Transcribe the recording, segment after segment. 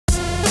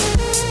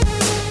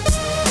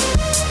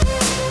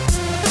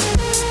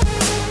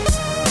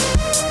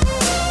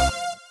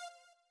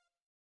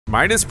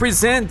Midas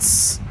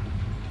presents.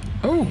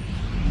 Oh.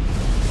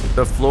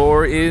 The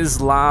floor is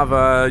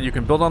lava. You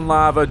can build on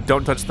lava.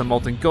 Don't touch the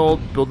molten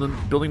gold.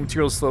 Building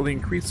materials slowly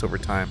increase over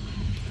time.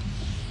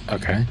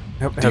 Okay.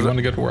 Do you want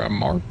to go to where I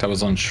marked? I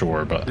was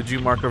unsure, but... Did you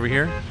mark over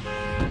here?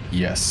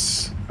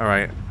 Yes. All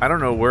right. I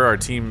don't know where our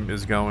team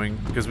is going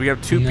because we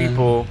have two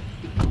people.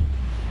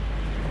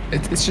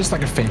 It's just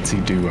like a fancy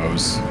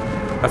duos.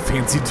 A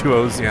fancy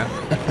duos, yeah.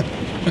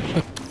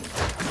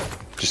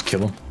 Just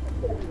kill them.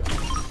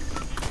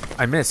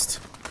 I missed.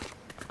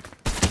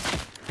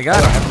 I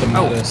got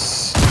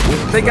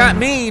him. They got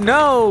me.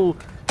 No.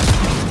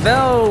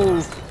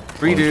 No.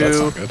 Redo. That's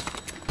not good.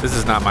 This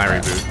is not my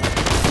reboot.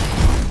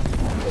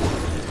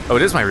 Oh,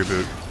 it is my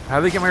reboot. How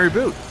did they get my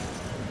reboot?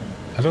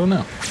 I don't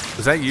know.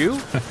 Is that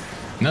you?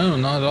 No,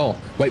 not at all.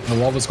 Wait, the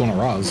lava's going to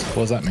rise.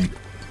 What does that mean?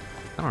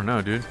 I don't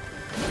know, dude.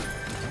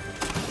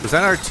 Was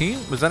that our team?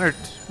 Was that our...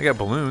 I got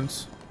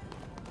balloons.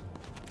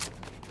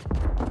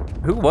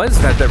 Who was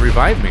that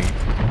revived me?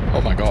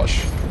 Oh my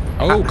gosh.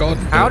 Oh god.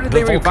 How did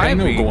they revive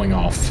me? Going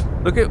off.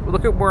 Look at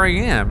where I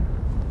am.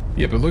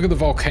 Yeah, but look at the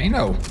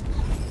volcano.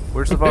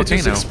 Where's the volcano?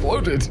 It just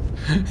exploded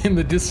in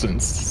the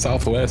distance.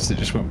 Southwest, it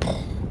just went...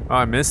 Oh,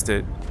 I missed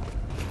it.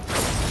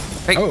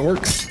 Hey. Oh, it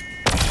works.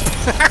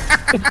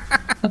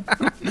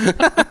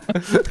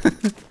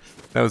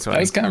 That was funny. That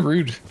was kind of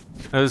rude.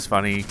 That was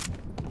funny.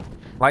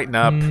 Lighten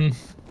up. You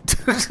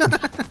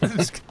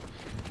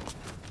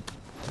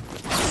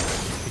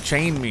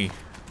chained me.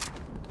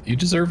 You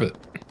deserve it.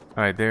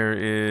 Alright, there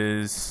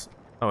is...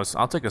 Oh,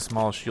 I'll take a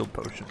small shield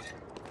potion.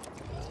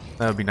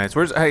 That would be nice.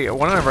 Hey,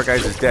 one of our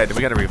guys is dead.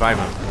 We gotta revive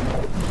him.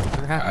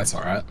 That's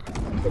alright.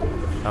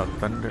 Oh,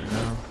 thunder,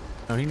 no.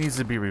 No, he needs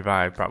to be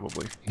revived,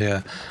 probably.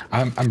 Yeah.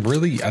 I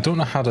don't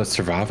know how to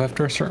survive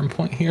after a certain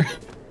point here.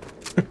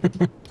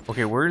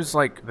 Okay, where's,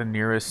 like, the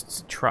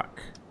nearest truck?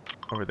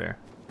 Over there.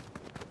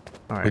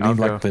 Alright, we need,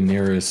 like, the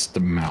nearest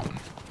mountain.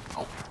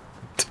 Oh.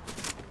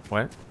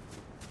 What?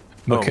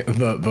 Look,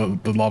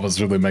 the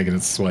lava's really making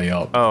its way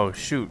up. Oh,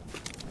 shoot.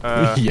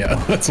 Yeah,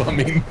 that's what I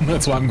mean.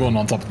 That's why I'm going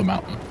on top of the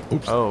mountain.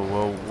 Oops. Oh,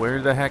 well,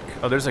 where the heck?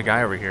 Oh, there's a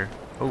guy over here.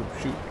 Oh,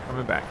 shoot.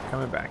 Coming back.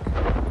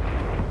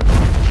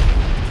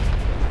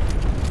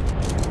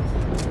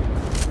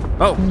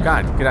 Oh,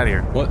 God, get out of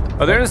here. What?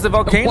 Oh, there's the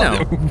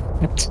volcano.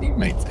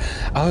 Teammates.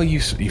 Oh,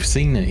 you've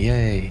seen it.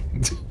 Yay.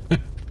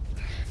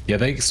 Yeah,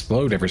 they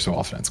explode every so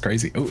often. It's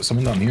crazy. Oh,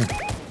 someone down here.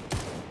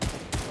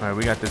 All right,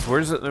 we got this.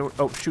 Where's it?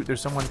 Oh, shoot, there's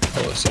someone.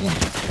 Oh, there's someone.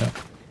 Yeah.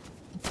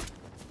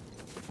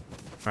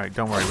 All right,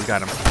 don't worry, we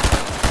got him.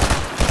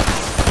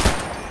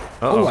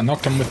 Oh, I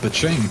knocked him with the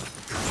chain.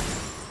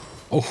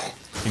 Oh.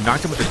 You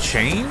knocked him with the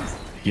chain?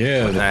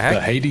 Yeah,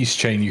 the Hades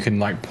chain. You can,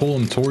 like, pull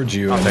him towards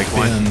you. I'll take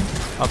one.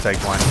 I'll take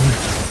one.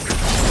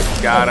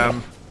 Got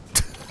him.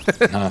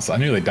 Nice. I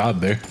nearly died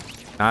there.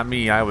 Not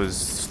me. I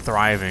was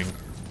thriving.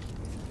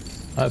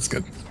 That's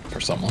good for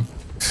someone.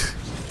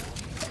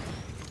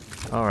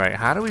 All right.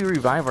 How do we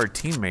revive our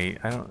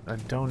teammate? I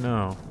don't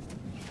know.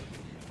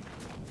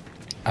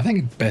 I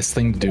think the best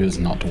thing to do is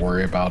not to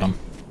worry about him.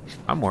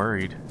 I'm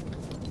worried.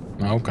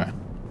 Okay.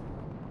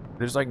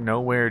 There's like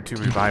nowhere to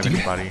revive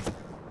anybody.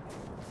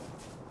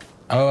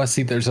 Oh, I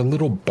see. There's a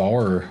little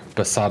bar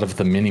beside of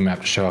the mini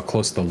map to show how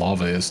close the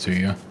lava is to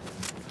you.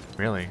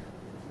 Really?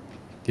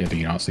 Yeah. Do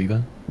you not see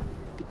that?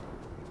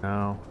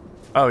 No.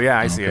 Oh yeah,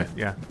 I see it.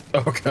 Yeah.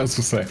 Okay, I was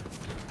gonna say.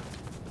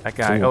 That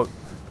guy. Cool. Oh,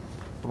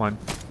 come on.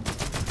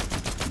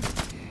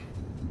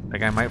 That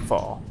guy might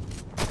fall.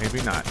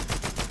 Maybe not.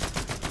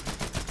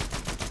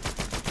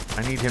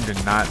 I need him to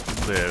not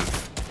live.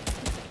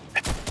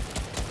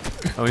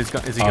 Oh, he's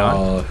gone. Is he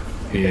gone?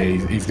 Yeah,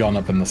 he's gone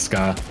up in the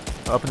sky.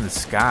 Up in the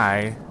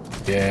sky.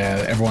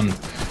 Yeah, everyone,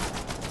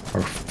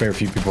 or very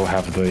few people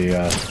have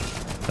the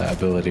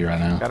ability right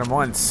now. Got him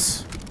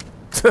once.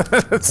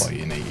 That's all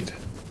you need.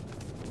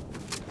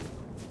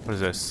 What is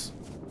this?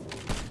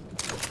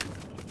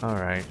 All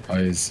right. Oh,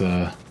 he's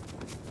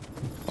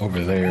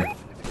over there.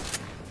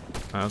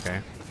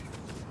 Okay.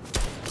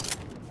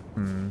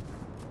 Kind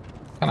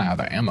of out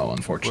of ammo,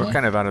 unfortunately. We're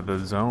kind of out of the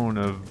zone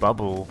of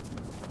bubble.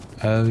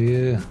 Oh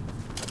yeah.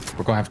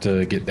 We're gonna have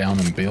to get down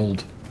and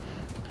build.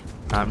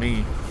 Not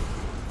me.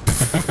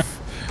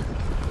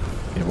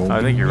 Yeah, well,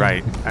 I think you're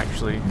right,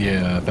 actually.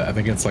 Yeah, I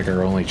think it's like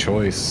our only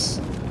choice.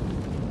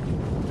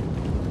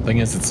 Thing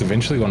is, it's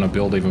eventually going to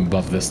build even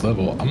above this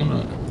level. I'm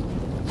gonna...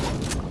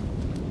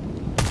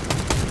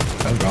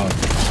 Oh god.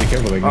 Be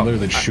careful, they can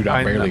literally shoot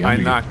out barely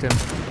under you. I knocked him.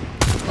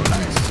 Oh,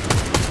 nice.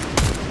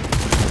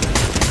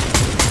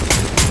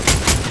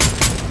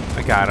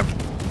 I got him.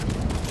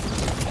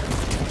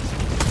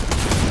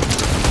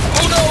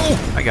 Oh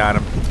no! I got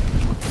him.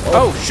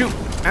 Oh, shoot!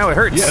 Ow, it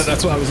hurts. Yeah,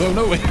 that's why I was... Oh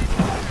no!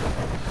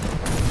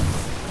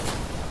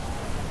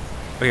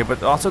 Okay,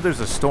 but also there's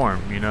a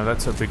storm, you know,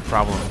 that's a big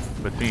problem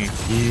with me.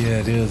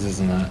 Yeah, it is,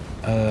 isn't it?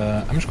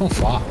 I'm just gonna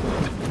fly.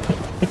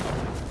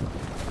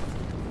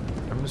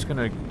 I'm just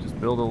gonna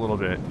build a little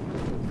bit.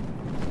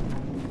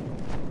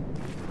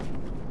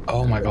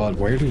 Oh my god,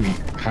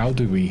 how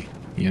do we,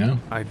 you know?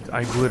 I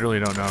literally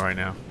don't know right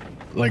now.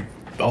 Like,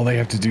 all they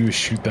have to do is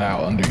shoot that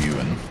out under you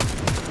and...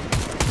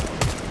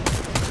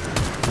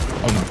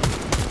 Oh no.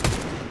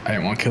 I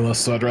didn't want to kill us,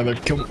 so I'd rather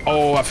kill...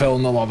 Oh, I fell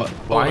in the lava.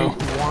 Why? Oh, no.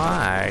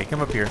 Why?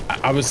 Come up here.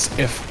 I was...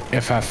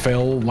 If I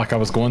fell like I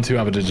was going to,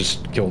 I would have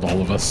just killed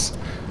all of us.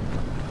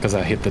 Because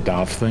I hit the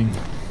dive thing.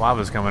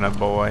 Lava's coming up,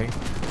 boy.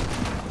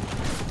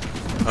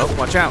 Oh,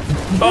 watch out.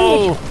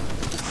 Oh!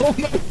 Oh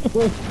no!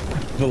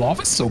 The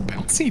lava's so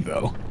bouncy,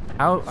 though.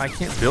 How? I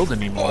can't build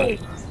anymore.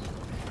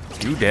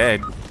 You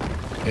dead.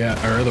 Yeah,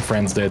 our other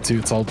friend's dead too.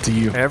 It's all to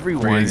you.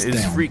 Everyone is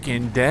down.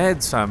 freaking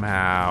dead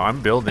somehow.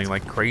 I'm building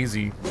like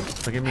crazy.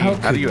 Look at me.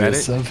 How do you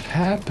edit? Have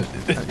happened?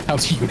 How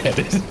do you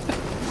edit?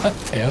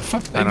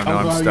 F. I don't know.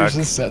 I'm stuck.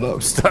 Set up.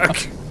 I'm stuck.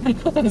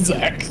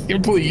 Zach,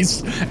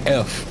 please.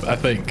 F. I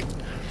think.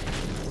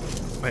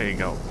 There you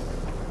go.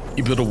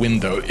 You build a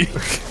window.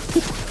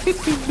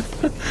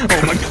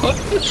 Oh my god.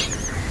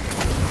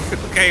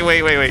 Okay,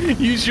 wait.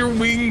 Use your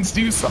wings.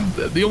 Do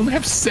something. They only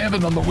have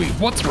 7 on the wing.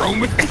 What's wrong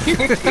with you?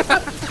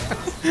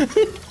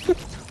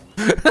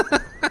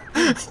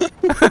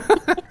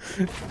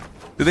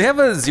 Do they have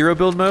a 0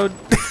 build mode?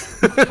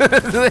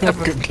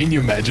 Can you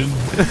imagine?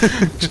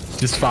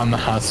 Just find the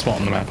hot spot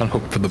on the map and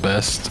hope for the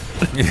best.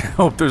 Yeah,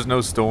 hope there's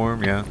no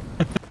storm. Yeah.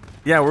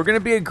 Yeah, we're gonna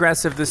be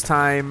aggressive this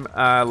time,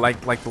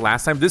 like the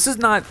last time. This is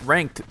not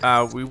ranked.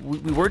 We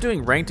were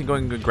doing ranked and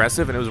going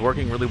aggressive, and it was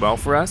working really well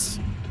for us.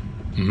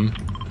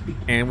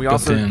 And we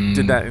also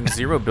did that in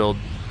 0 build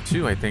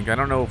too. I think. I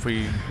don't know if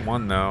we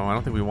won though. I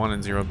don't think we won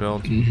in 0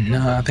 build.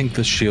 No, I think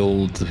the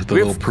shield, the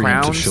little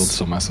preemptive shield,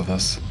 still mess with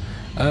us.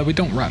 We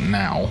don't right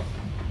now.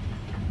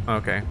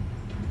 Okay.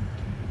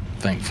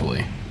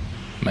 Thankfully,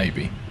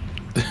 maybe.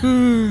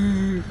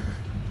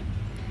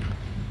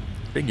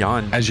 Big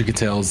yawn. As you can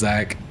tell,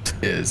 Zach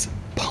is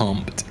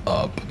pumped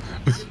up.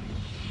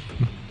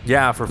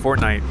 Yeah, for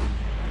Fortnite.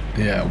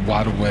 Yeah,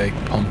 wide awake,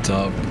 pumped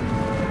up,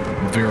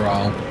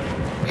 virile.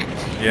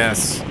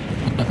 Yes.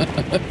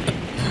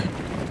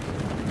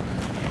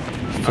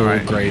 Full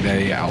grade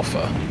A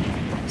alpha,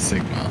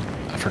 sigma.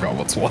 I forgot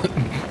what's what.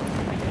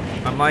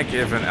 I'm like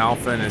if an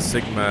alpha and a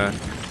sigma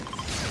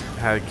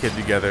had a kid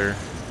together.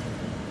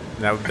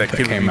 That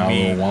kid came would out be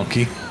me. a little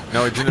wonky.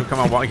 No, it didn't come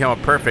out wonky. It came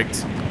out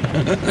perfect.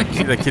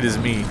 That kid is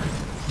me.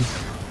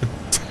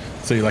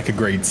 So you're like a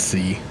grade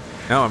C.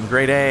 No, I'm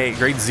grade A,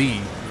 grade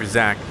Z for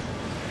Zach.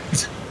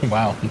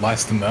 Wow,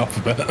 last in the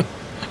alphabet.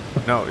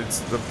 No, it's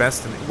the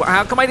best.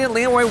 How come I didn't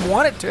land where I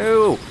wanted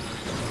to?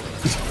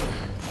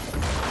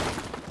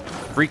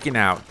 Freaking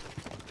out.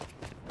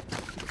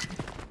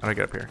 How do I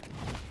get up here?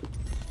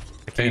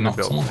 I can't even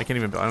build. I can't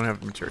even build. I don't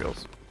have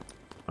materials.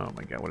 Oh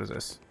my god, what is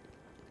this?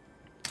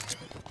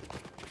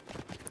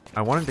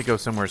 I wanted to go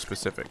somewhere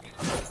specific.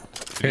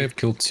 Okay, I've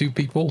killed 2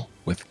 people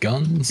with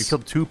guns. You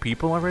killed 2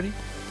 people already?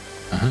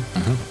 All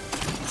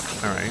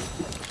right.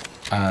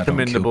 I don't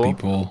Commendable. kill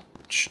people.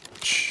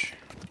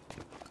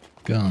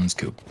 Guns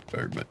kill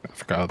bird, but I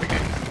forgot how the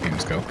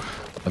games go.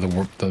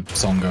 Or the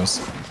song goes.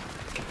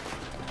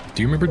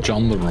 Do you remember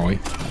John Leroy? I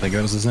think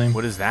that was his name.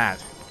 What is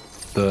that?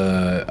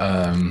 The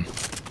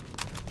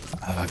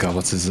oh god,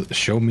 what's his?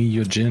 Show me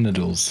your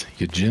genitals.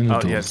 Your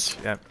genitals. Oh yes,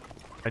 yep.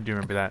 I do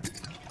remember that.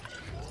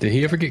 Did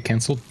he ever get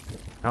canceled?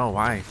 Oh,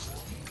 why?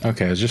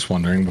 Okay, I was just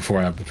wondering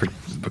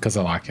because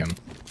I like him.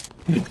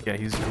 Yeah,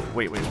 he's.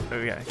 Wait.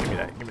 Oh yeah, give me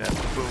that.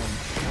 Boom.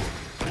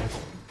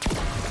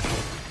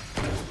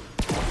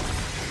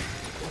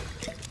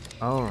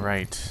 All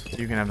right,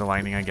 you can have the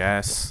lightning, I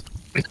guess.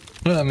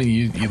 Well, I mean,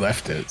 you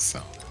left it,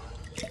 so.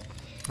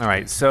 All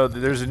right, so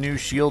there's a new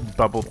shield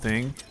bubble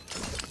thing.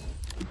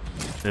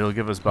 It'll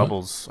give us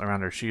bubbles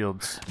around our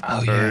shields.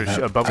 Oh yeah,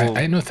 a bubble.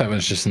 I didn't know if that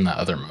was just in that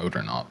other mode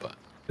or not, but.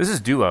 This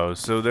is duos,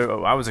 so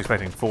I was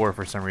expecting 4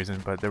 for some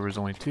reason, but there was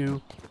only 2.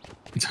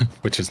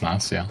 Which is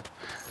nice, yeah.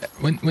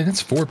 When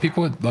it's 4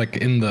 people,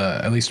 like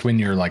at least when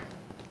you're like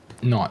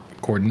not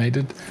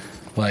coordinated,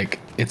 like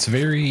it's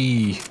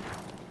very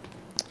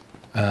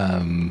I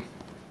don't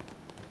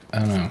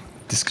know,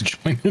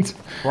 disconjointed.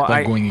 Well,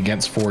 like going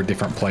against 4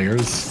 different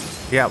players.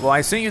 Yeah, well,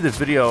 I sent you this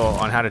video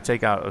on how to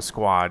take out a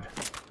squad.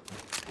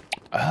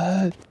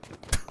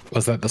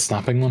 Was that the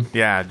sniping one?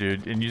 Yeah,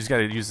 dude, and you just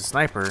gotta use the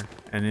sniper,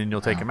 and then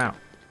you'll take him out.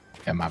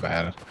 Yeah, my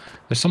bad.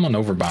 There's someone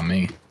over by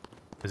me.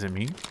 Is it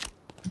me?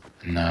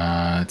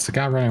 Nah, it's the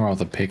guy running around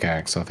with a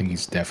pickaxe, so I think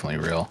he's definitely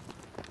real.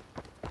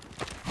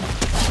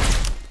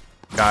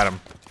 Got him.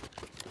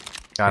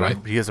 Got Right.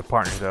 him. He has a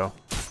partner, though.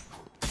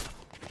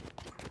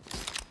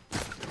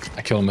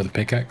 I killed him with a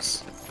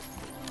pickaxe.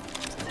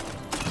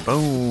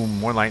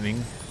 Boom! More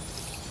lightning.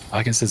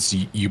 I guess it's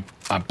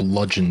I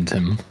bludgeoned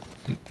him.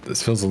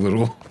 This feels a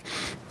little...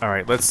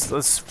 Alright, let's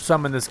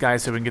summon this guy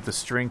so we can get the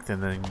strength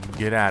and then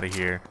get out of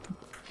here.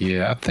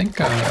 Yeah, I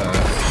think I can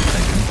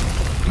take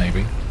him.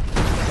 Maybe.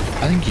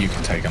 I think you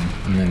can take him,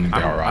 and then you'll be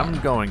alright. I'm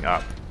going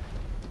up.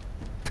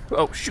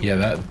 Oh, shoot.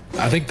 Yeah,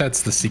 I think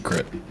that's the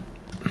secret.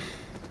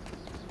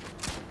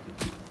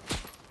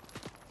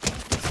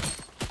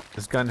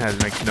 This gun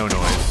makes no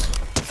noise.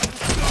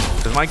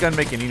 Does my gun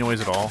make any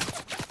noise at all?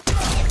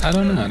 I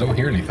don't know. I don't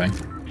hear anything.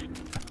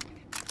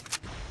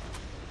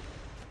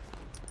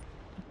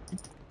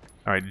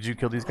 All right, did you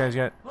kill these guys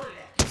yet?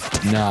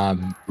 Nah,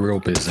 I'm real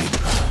busy.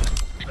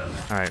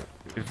 All right,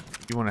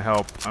 if you want to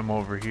help, I'm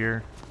over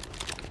here.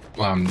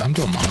 Well, I'm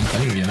doing my own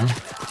thing, you know.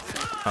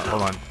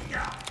 Hold on.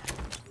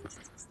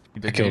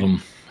 I killed him.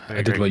 Okay, I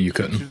did great. what you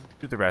couldn't.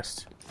 Do the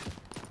rest.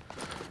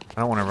 I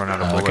don't want to run out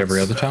of bullets. Like every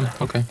other time?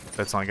 Okay.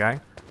 That's not a guy.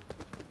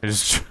 I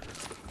just...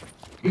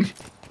 Did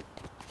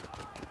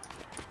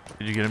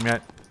you get him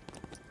yet?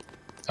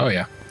 Oh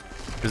yeah.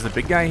 Is the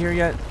big guy here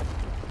yet?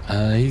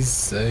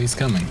 He's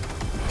coming.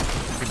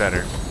 He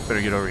better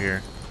get over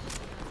here.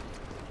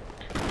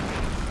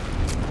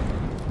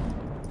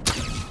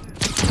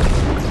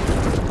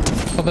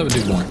 Thought that would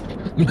do more.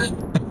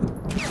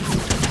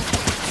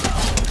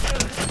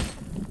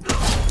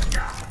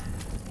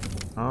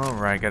 All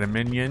right, got a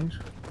minion.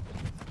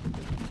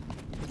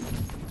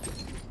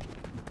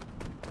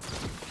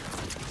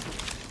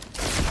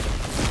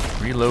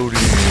 Reloading.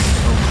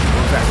 Oh,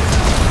 what was that?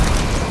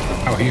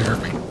 Oh, he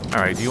hurt me. All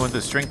right, do you want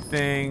the strength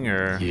thing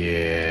or?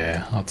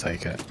 Yeah, I'll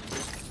take it.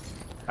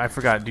 I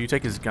forgot. Do you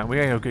take his gun? We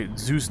gotta go get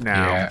Zeus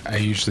now. Yeah, I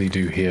usually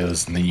do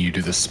his, and then you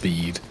do the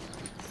speed.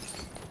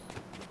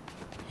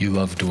 You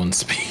love doing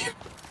speed.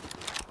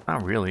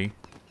 Not really.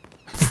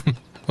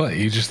 What?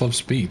 You just love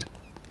speed.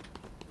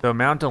 So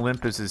Mount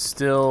Olympus is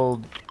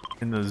still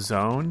in the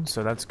zone,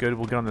 so that's good.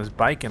 We'll get on this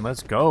bike and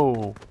let's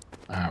go.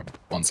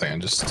 1 second,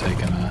 just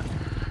taking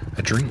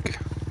a drink,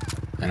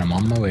 and I'm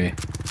on my way.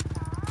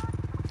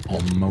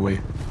 On my way.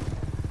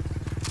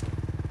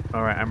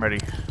 All right, I'm ready.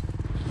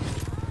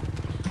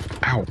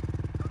 Ow.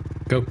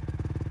 Go.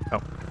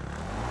 Oh.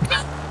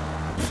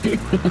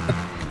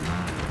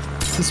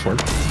 Does this work?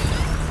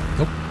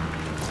 Nope.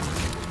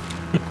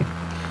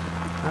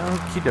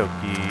 Okie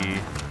dokie.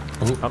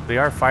 Oh. Oh, they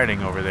are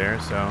fighting over there,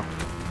 so.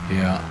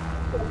 Yeah.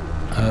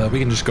 We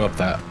can just go up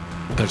that.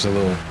 There's a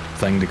little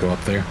thing to go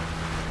up there.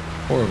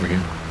 Or over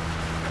here.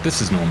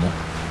 This is normal.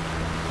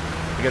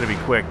 We gotta be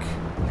quick.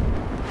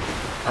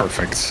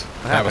 Perfect.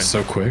 What That was happened?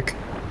 so quick.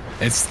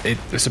 It's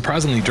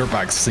surprisingly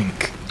dirtbags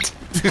sink.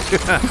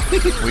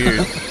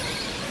 Weird.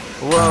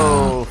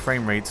 Whoa,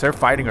 frame rates. They're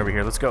fighting over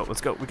here. Let's go. Let's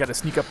go. We gotta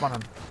sneak up on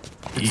them.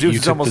 Zeus You is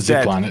took the almost zip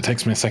dead. line. It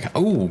takes me a second.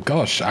 Oh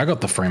gosh, I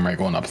got the frame rate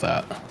going up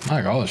that.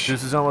 My gosh.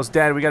 Zeus is almost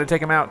dead. We gotta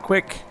take him out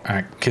quick. All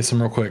right, kiss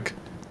him real quick.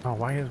 Oh,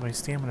 why is my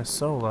stamina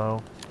so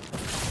low?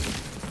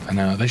 I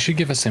know they should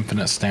give us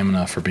infinite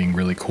stamina for being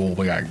really cool.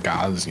 We got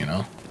gods, you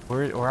know.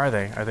 Where are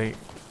they? Are they?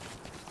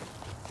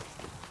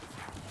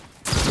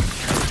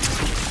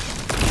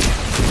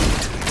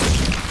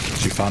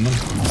 Did you find them?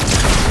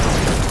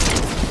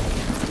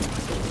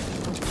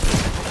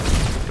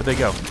 Where'd they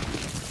go?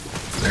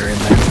 They're in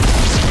there.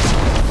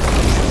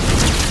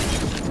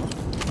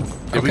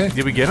 Okay.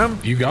 Did we get them?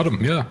 You got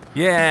them, yeah.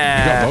 Yeah.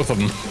 You got both of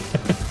them.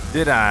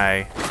 Did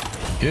I?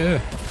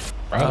 Yeah.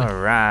 Right. All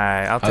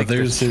right. I'll take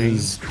There's this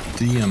his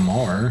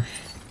DMR.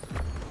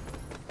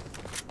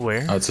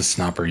 Where? Oh, it's a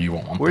sniper. You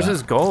won't want Where's that.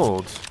 his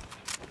gold?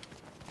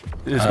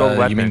 His gold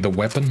weapon. You mean the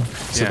weapon?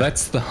 So Yeah.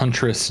 that's the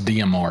Huntress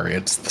DMR.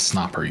 It's the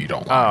sniper you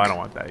don't Oh, like. I don't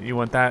want that. You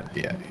want that?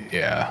 Yeah,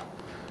 yeah.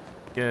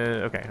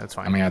 Yeah. Okay, that's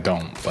fine. I mean, I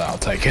don't, but I'll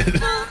take it.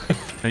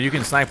 No, you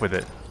can snipe with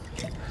it.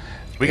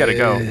 We gotta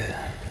go.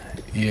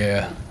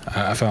 Yeah,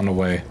 I found a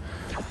way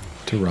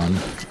to run.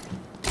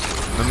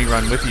 Let me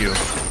run with you.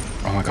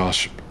 Oh my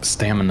gosh,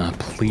 stamina,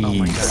 please.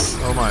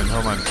 Oh my god.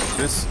 Hold on.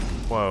 This.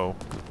 Whoa.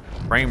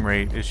 Frame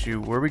rate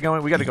issue. Where are we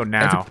going? We gotta go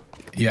now.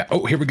 Yeah.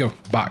 Oh, here we go.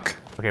 Back.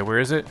 Okay, where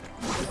is it?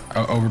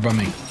 Over by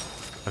me.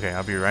 Okay,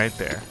 I'll be right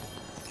there.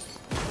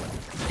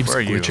 Keeps Where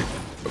are you?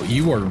 glitching.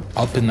 You are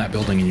up in that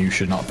building and you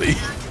should not be.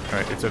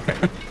 Alright, it's okay.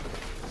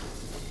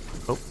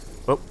 Oh.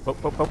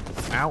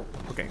 Ow.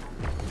 Okay.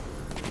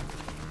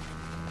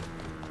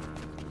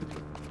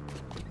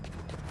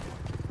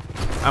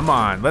 I'm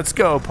on. Let's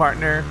go,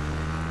 partner.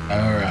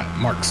 Alright,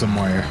 mark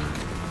somewhere.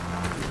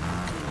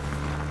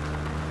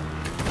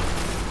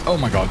 Oh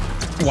my god.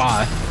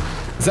 Why?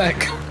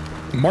 Zach,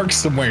 mark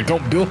somewhere.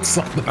 Don't build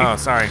something. Oh,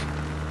 sorry.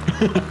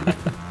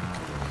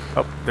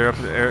 Oh, they're up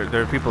there.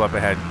 There are people up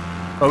ahead.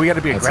 Oh, we got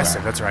to be That's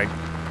aggressive. right. That's right.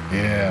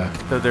 Yeah.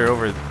 So they're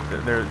over.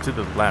 They're to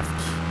the left.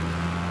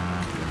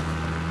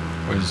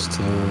 Where's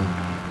the...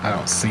 I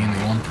don't see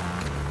anyone.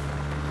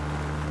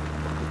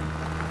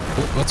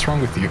 What's wrong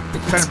with you?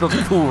 I'm trying to build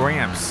cool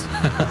ramps.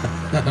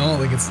 I don't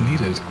think it's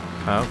needed.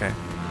 Oh, okay.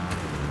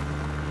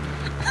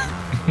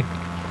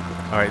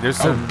 All right, there's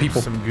some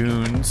people. some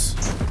goons.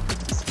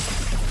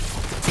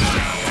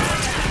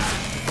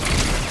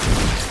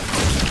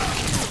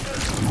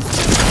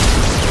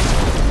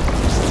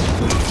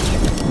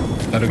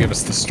 That'll give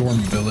us the storm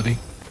ability.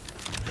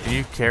 Can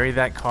you carry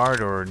that card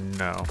or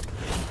no?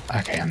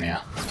 I can,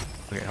 yeah.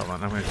 Okay, hold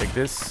on. I'm gonna take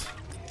this.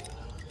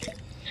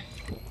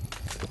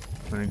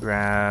 I'm gonna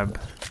grab.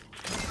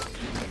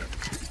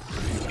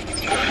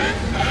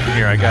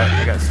 Here, I got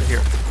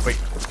here. Wait.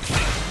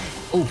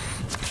 Oh.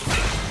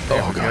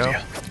 There Oh we god, go.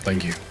 yeah.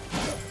 Thank you.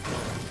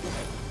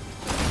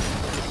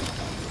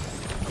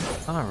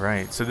 All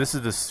right, so this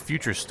is this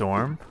future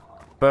storm,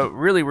 but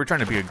really we're trying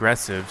to be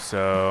aggressive,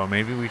 so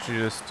maybe we should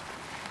just.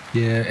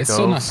 Yeah, it's Go.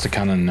 so nice to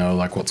kind of know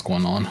like what's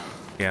going on.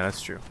 Yeah,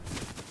 that's true.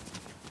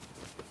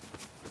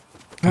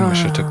 I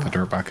wish I took the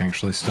dirt back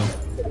actually still.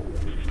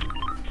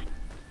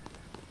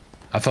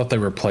 I thought they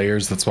were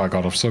players, that's why I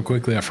got off so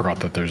quickly. I forgot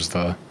that there's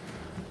those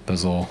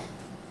little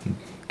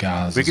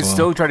guys. We could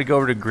still try to go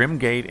over to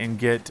Grimgate and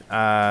get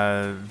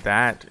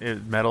that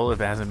metal if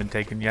it hasn't been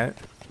taken yet.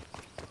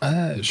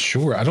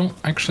 Sure. I don't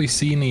actually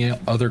see any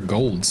other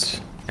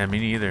golds. Yeah, me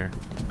neither.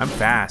 I'm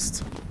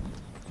fast.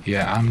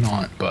 Yeah, I'm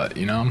not, but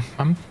you know,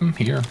 I'm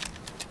here.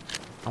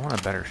 I want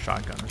a better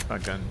shotgun. This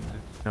shotgun,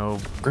 no.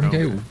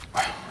 Grimgate,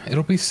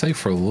 it'll be safe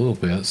for a little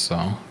bit,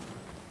 so.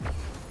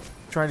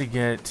 Try to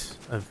get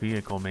a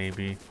vehicle,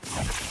 maybe.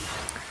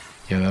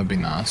 Yeah, that'd be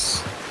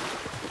nice.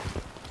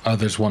 Oh,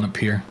 there's one up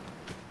here.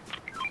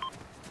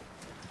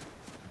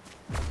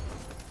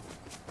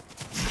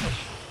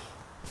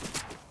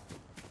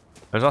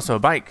 There's also a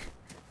bike.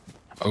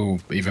 Oh,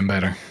 even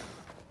better.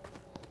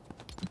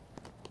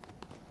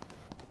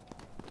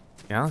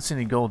 Yeah, I don't see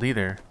any gold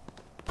either.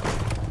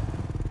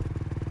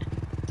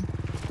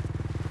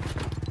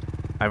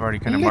 I've already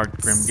kind of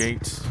marked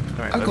Grimgate.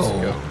 All right, let's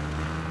go.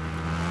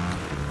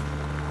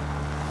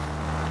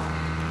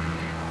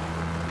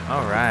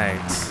 All right.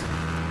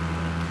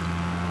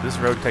 Does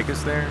this road take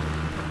us there?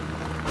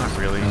 Not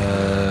really.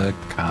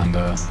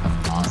 Kinda.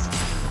 Not.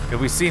 If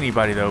we see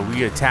anybody, though,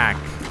 we attack.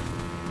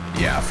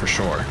 Yeah, for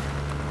sure.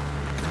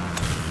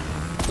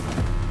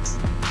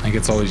 I think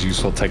it's always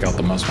useful to take out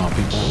the most amount of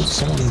people. Oh,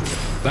 someone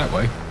that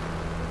way.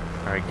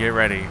 All right, get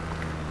ready.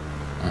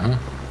 Uh-huh.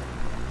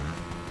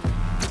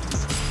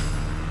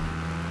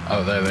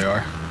 Oh, there they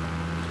are.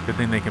 Good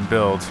thing they can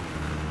build.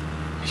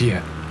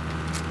 Yeah.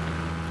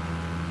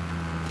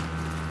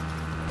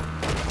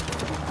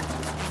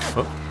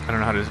 Oh, I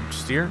don't know how to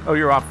steer. Oh,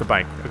 you're off the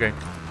bike. Okay.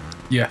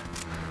 Yeah.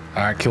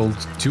 I killed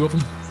 2 of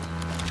them.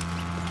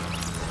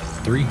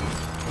 3.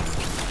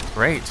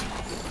 Great.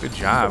 Good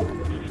job.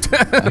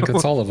 I think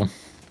that's all of them.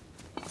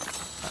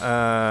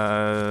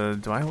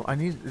 I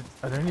need,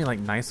 are there any like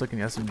nice looking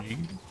SMG?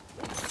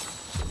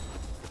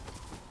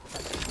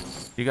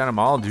 You got them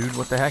all, dude.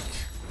 What the heck?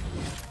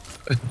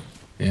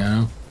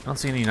 Yeah. I don't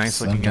see any nice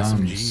looking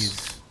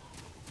SMGs.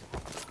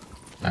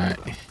 Alright,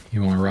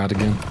 you want to ride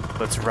again?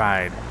 Let's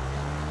ride.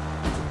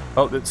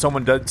 Oh,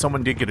 someone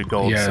did get a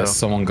gold. Yeah, so.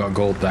 someone got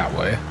gold that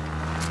way.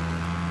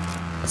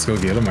 Let's go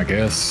get them, I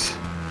guess.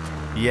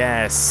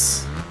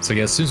 Yes. So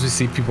yeah, as soon as we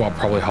see people, I'll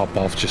probably hop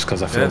off just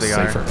because I feel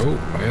safer. Oh,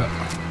 yeah.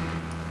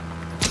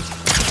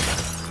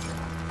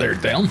 They're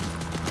down.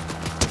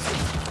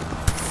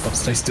 Oh,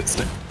 stay.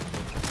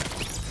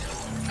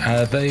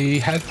 They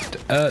have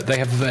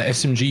the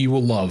SMG you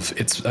will love.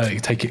 It's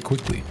take it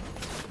quickly.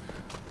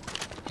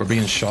 We're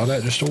being shot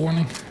at. Just a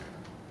warning.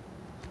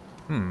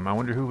 I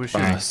wonder who was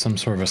shooting. Some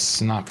sort of a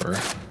sniper.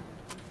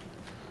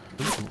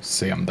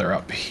 See them. They're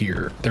up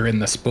here. They're in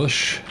this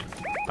bush.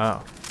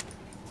 Oh.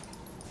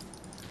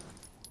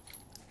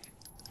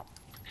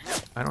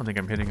 I don't think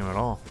I'm hitting him at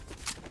all.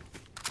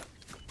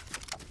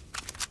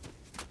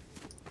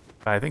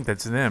 I think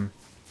that's them.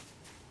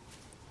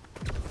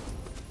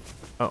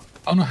 Oh.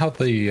 I don't know how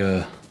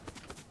they're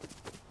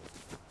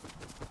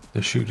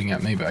shooting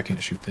at me, but I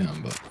can't shoot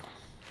them. But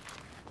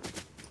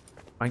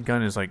my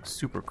gun is like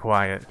super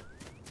quiet.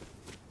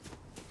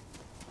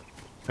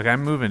 Okay,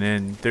 I'm moving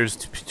in. There's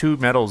 2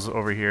 medals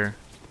over here.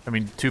 I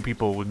mean, 2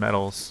 people with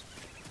medals.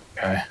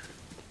 Okay.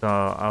 So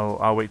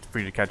I'll wait for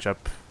you to catch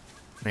up.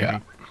 Maybe. Yeah.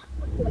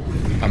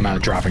 I'm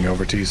not dropping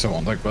over to you, so it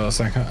won't take but a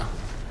second.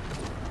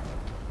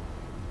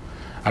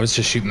 I was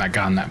just shooting that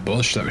guy in that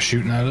bush that was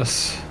shooting at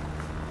us.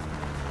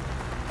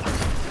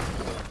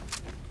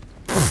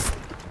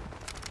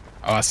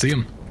 Oh, I see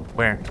him.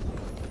 Where?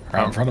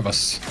 Right in front of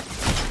us.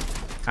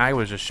 I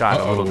was just shot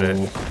a little bit.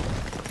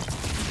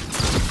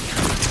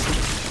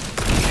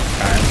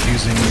 I'm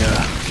using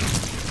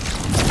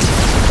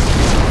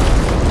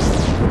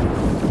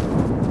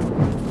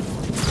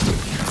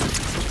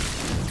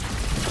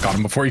got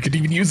him before you could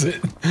even use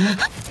it.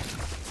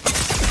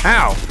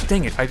 Ow!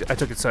 Dang it! I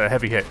took it a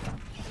heavy hit.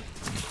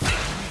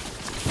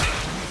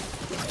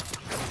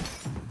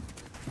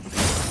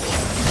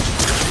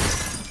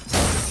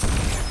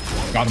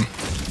 Got him.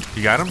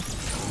 You got him?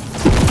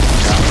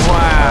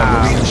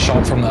 Wow! We're being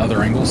shot from the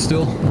other angle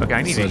still. Okay,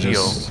 I need a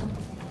heal.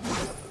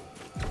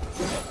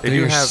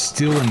 They're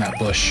still in that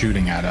bush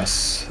shooting at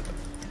us.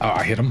 Oh,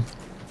 I hit him.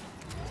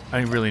 I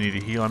really need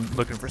a heal. I'm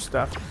looking for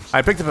stuff.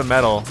 I picked up a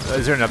medal.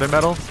 Is there another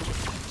medal?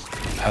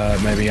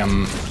 Maybe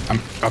I'm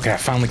okay. I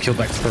finally killed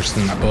that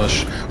person in that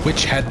bush,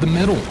 which had the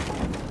medal.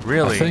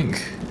 Really?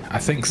 I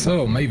think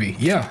so. Maybe.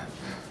 Yeah.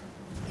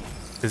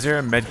 Is there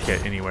a med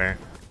kit anywhere?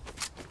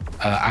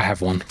 I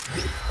have one.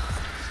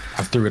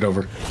 I threw it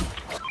over.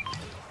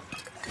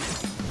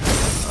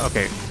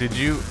 Okay. Did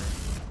you?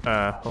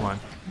 Hold on.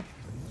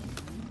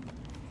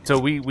 So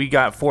we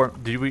got 4.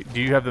 Do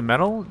you have the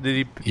medal?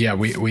 Did he? Yeah,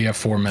 we have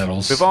 4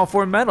 medals. We have all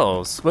 4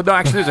 medals. Well, no,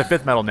 actually, there's a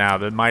 5th medal now.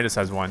 The Midas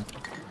has one.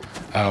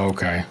 Oh,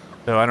 okay.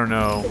 So I don't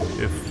know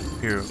if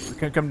here.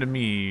 Come to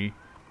me.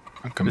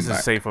 This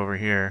is safe over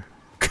here.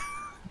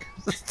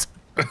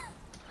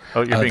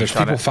 Oh, you're being there's shot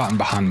people at. fighting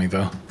behind me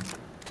though.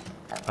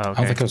 Oh, okay. I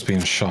don't think I was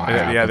being shot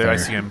at. Yeah, there, I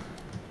see him.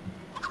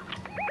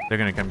 They're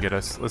gonna come get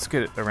us. Let's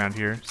get around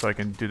here so I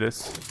can do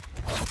this.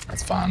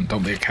 That's fine.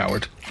 Don't be a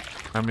coward.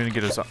 I'm gonna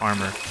get us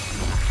armor.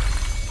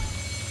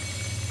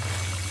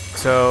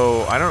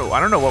 So I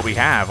don't know what we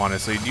have,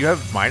 honestly. Do you have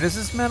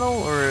Midas's metal,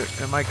 or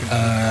am I confused?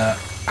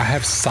 I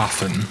have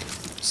soften.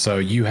 So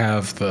you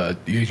have the.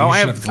 You I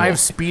have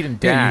speed and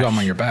dash. Yeah, you got them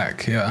on your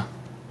back. Yeah.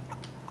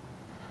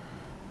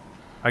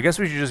 I guess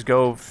we should just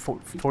go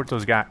for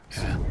those guys.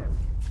 Yeah.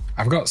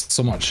 I've got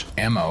so much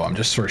ammo. I'm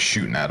just sort of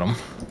shooting at them.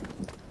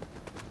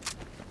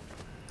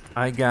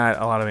 I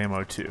got a lot of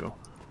ammo too,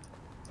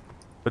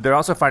 but they're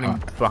also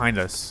fighting behind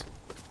us.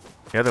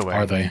 The other way.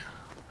 Are they?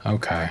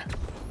 Okay.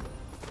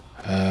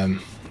 I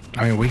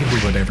mean, we can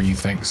do whatever you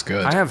think's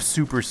good. I have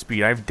super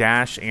speed. I have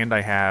dash, and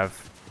I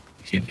have.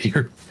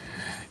 You're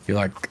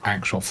like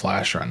actual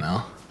Flash right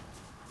now.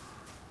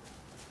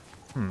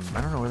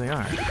 I don't know where they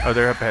are. Oh,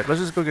 they're up ahead.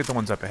 Let's just go get the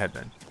ones up ahead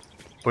then.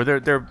 Or they're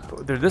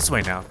this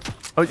way now.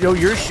 Oh, yo,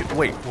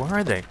 wait, where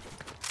are they?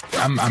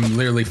 I'm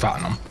literally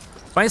fighting them.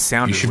 My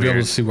sound You is should weird. be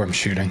able to see where I'm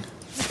shooting.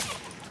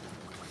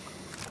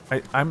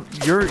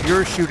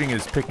 Your shooting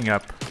is picking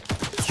up.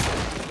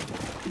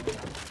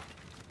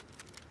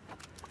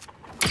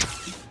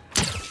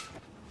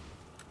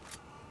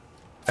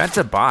 That's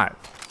a bot.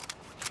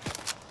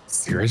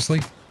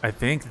 Seriously? I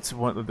think it's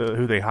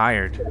who they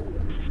hired.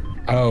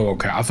 Oh,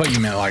 okay. I thought you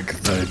meant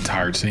like the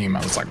entire team.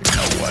 I was like,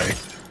 no way.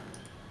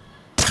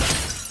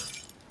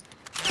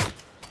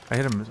 I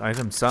hit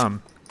him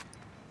some.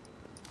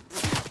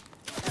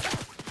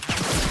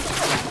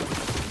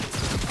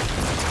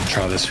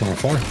 Try this from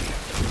afar.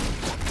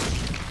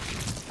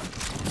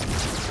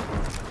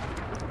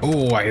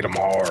 Oh, I hit him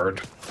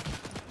hard.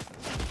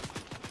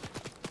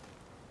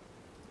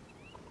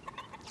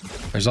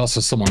 There's also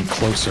someone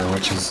closer,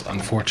 which is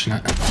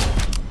unfortunate.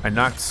 I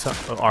knocked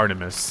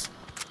Artemis.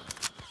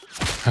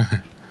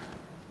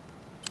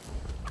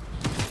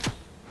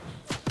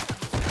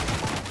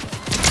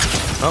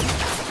 Oh.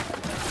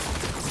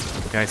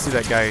 Yeah, I see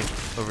that guy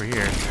over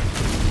here.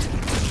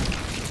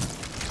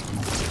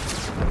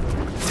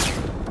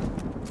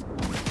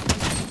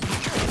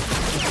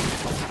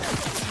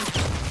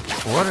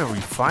 What are we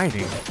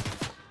fighting?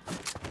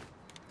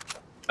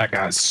 That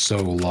guy's so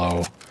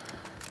low.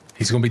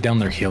 He's gonna be down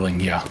there healing,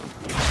 yeah.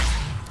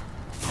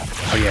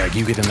 Oh yeah,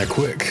 you get in there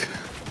quick.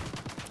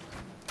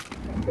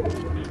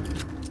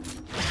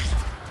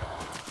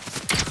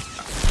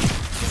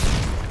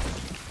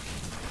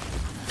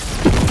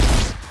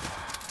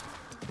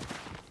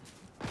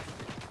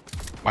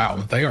 Wow,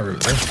 they're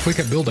quick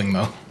at building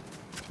though.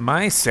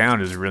 My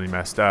sound is really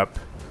messed up.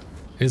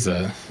 Is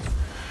it?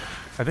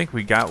 I think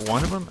we got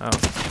one of them. Oh.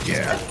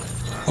 Yeah.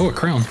 Oh, a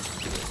crown.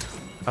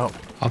 Oh.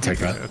 I'll take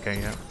that. Okay,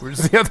 yeah. Where's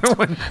the other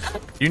one?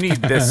 You need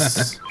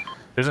this.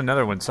 There's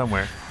another one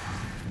somewhere.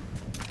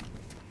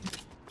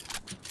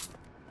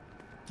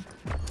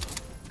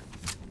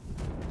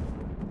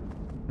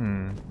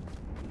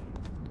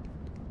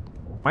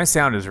 My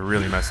sound is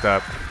really messed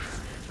up.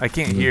 I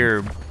can't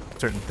hear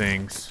certain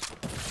things.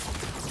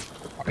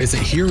 Is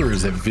it here or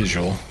is it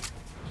visual?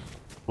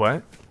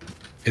 What?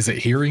 Is it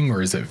hearing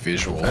or is it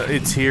visual?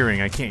 It's hearing.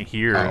 I can't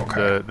hear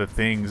the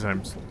things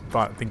I'm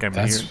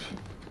hearing.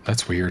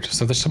 That's weird.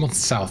 So there's someone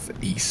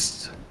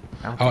southeast.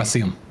 Oh, I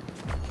see them.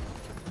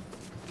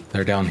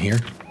 They're down here.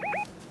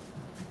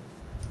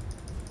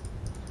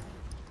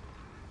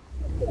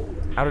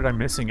 How did I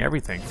missing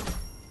everything?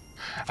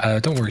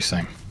 Don't worry,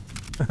 Sam.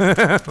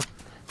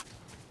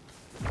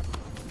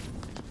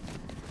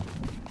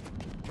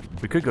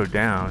 We could go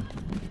down.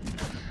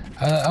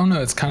 I don't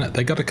know. It's kind of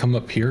they got to come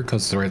up here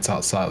because it's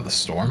outside of the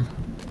storm.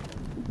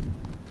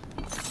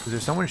 Is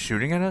there someone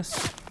shooting at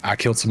us? I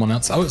killed someone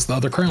else. Oh, it's the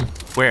other crown.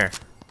 Where?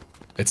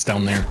 It's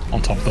down there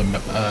on top of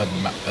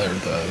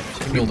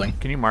the building.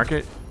 Can you mark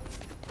it?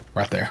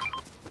 Right there.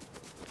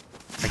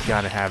 I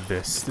gotta have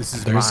this. This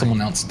is There's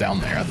someone else down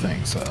there, I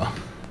think. So.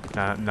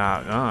 I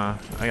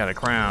got a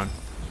crown.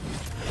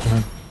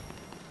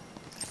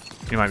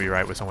 You might be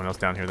right with someone else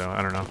down here, though.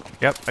 I don't know.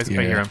 Yep, I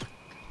hear him.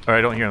 Or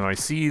I don't hear them. I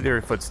see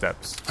their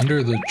footsteps.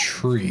 Under the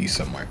tree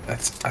somewhere. I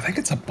think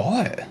it's a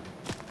bot.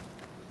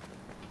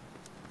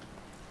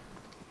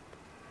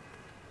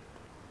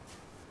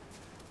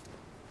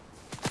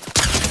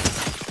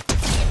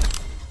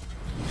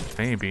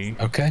 Maybe.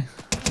 Okay.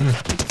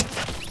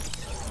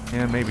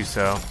 Yeah, maybe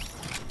so.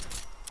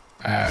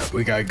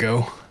 We gotta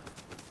go.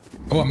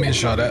 Oh, I'm being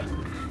shot at.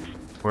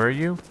 Where are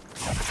you?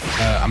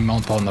 I'm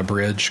up on the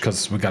bridge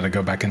because we gotta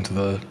go back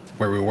into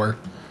where we were.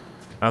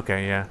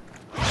 Okay, yeah.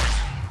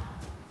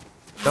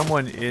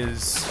 Someone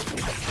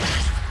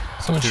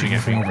shooting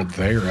from over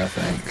there, I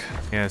think.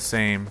 Yeah,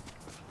 same.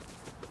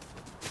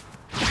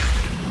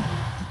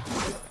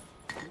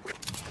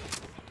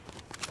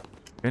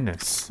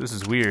 Goodness, this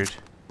is weird.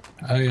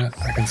 Oh yeah,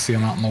 I can see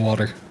him out in the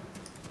water.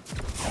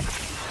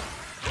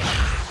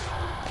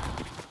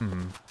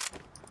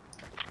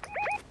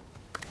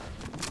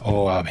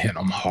 Oh, I'm hitting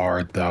him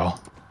hard though.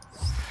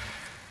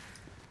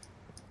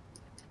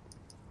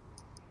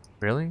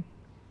 Really?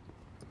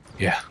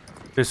 Yeah.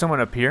 There's someone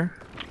up here.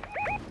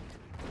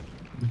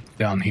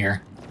 down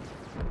here.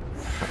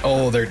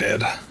 Oh, they're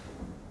dead.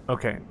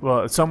 Okay,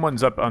 well,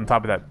 someone's up on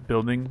top of that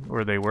building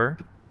where they were.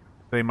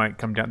 They might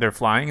come down. They're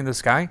flying in the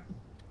sky.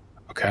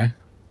 Okay.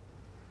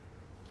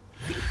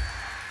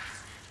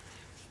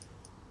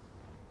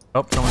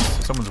 Oh,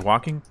 someone's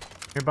walking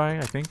nearby,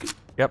 I think.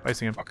 Yep, I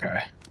see him.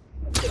 Okay.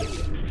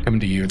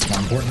 Coming to you, it's more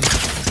important.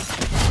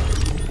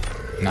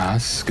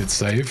 Nice, good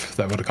save.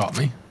 That would have caught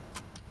me.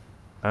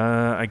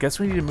 I guess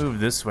we need to move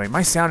this way.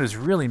 My sound is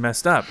really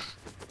messed up.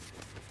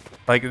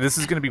 Like, this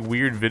is gonna be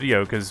weird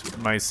video because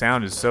my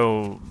sound is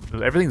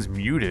everything's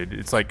muted.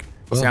 It's like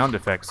sound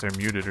effects are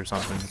muted or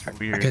something. It's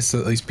weird. I guess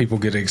at least people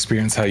get to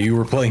experience how you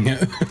were playing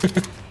it.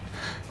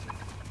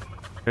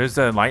 There's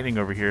lightning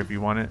over here if you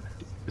want it.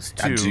 There's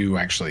two. I do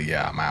actually,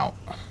 yeah, I'm out.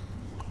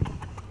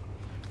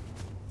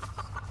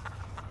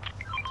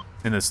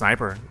 And the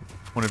sniper.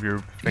 One of your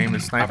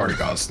famous snipers. I've already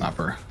got a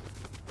sniper.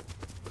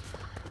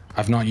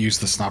 I've not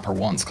used the sniper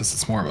once because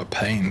it's more of a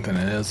pain than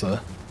it is a...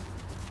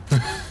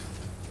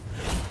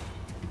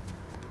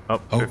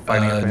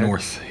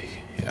 north.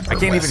 Yeah, I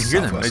can't even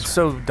hear them. Southwest. It's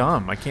so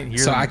dumb. I can't hear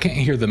them. So I can't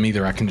hear them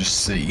either. I can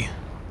just see.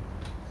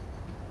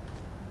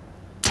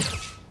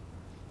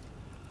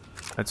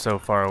 That's so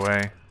far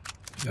away.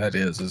 That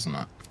is, isn't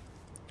it?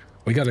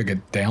 We gotta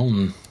get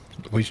down.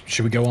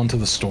 Should we go onto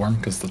the storm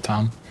because of the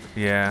time?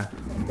 Yeah.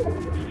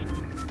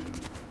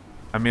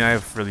 I mean, I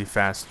have really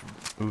fast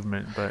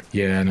movement, but...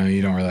 Yeah, no,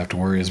 you don't really have to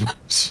worry as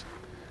much.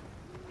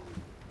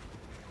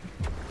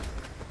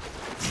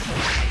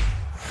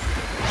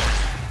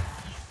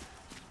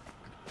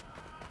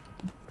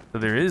 So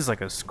there is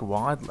like a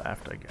squad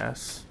left, I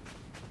guess.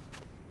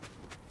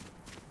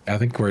 I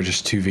think we're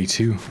just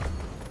 2v2.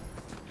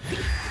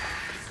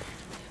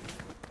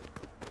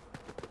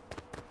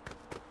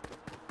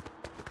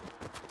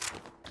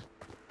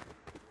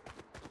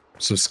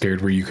 So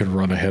scared where you could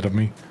run ahead of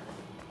me.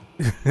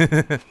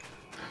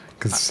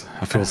 Because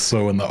I feel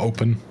so in the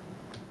open.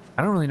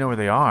 I don't really know where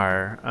they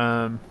are.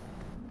 I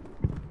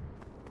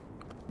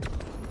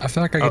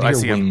feel like I could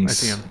hear wings. I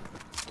see them.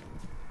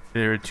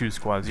 There are two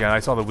squads. Yeah, I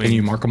saw the wings. Can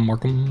you mark them?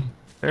 Mark them?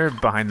 They're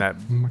behind that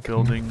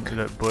building,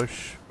 that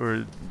bush,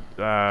 or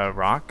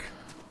rock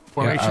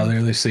formation. Yeah, I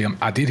literally see them.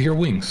 I did hear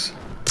wings.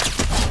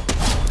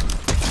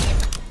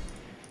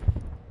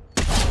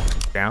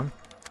 Down?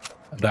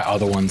 That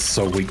other one's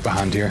so weak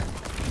behind here.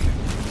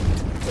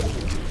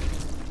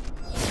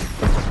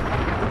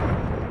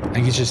 I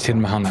think he's just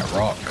hidden behind that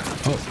rock.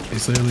 Oh,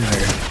 he's literally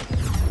there.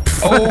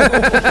 Oh!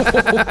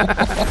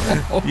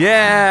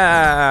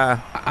 Yeah!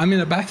 I'm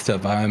in a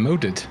bathtub. I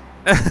emoted.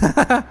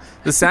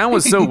 The sound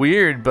was so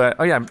weird, but...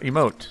 Oh yeah,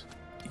 emote.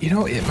 You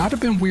know, it might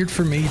have been weird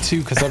for me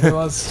too, because I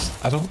realized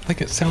I don't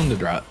think it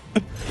sounded right.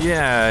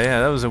 Yeah,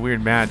 that was a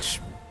weird match.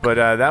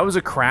 But that was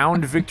a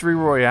crowned victory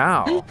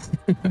royale.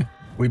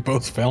 We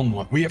both found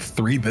one. We have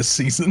 3 this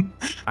season.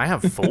 I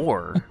have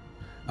 4.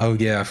 Oh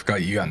yeah, I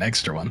forgot you got an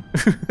extra one.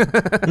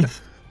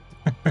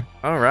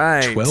 All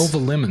right. 12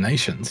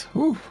 eliminations.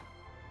 Whew.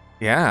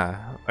 Yeah.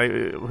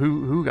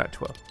 Who got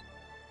 12?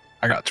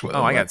 I got 12.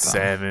 Oh, I got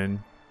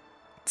 7.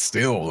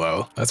 Still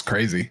though, that's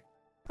crazy.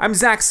 I'm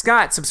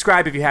ZackScott.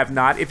 Subscribe if you have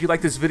not. If you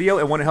like this video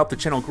and want to help the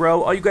channel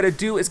grow, all you gotta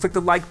do is click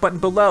the like button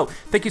below.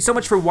 Thank you so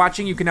much for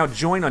watching. You can now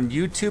join on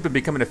YouTube and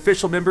become an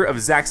official member of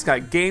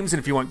ZackScottGames. And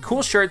if you want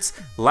cool shirts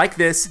like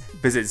this,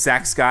 visit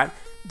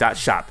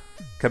ZackScott.shop.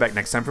 Come back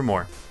next time for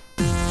more.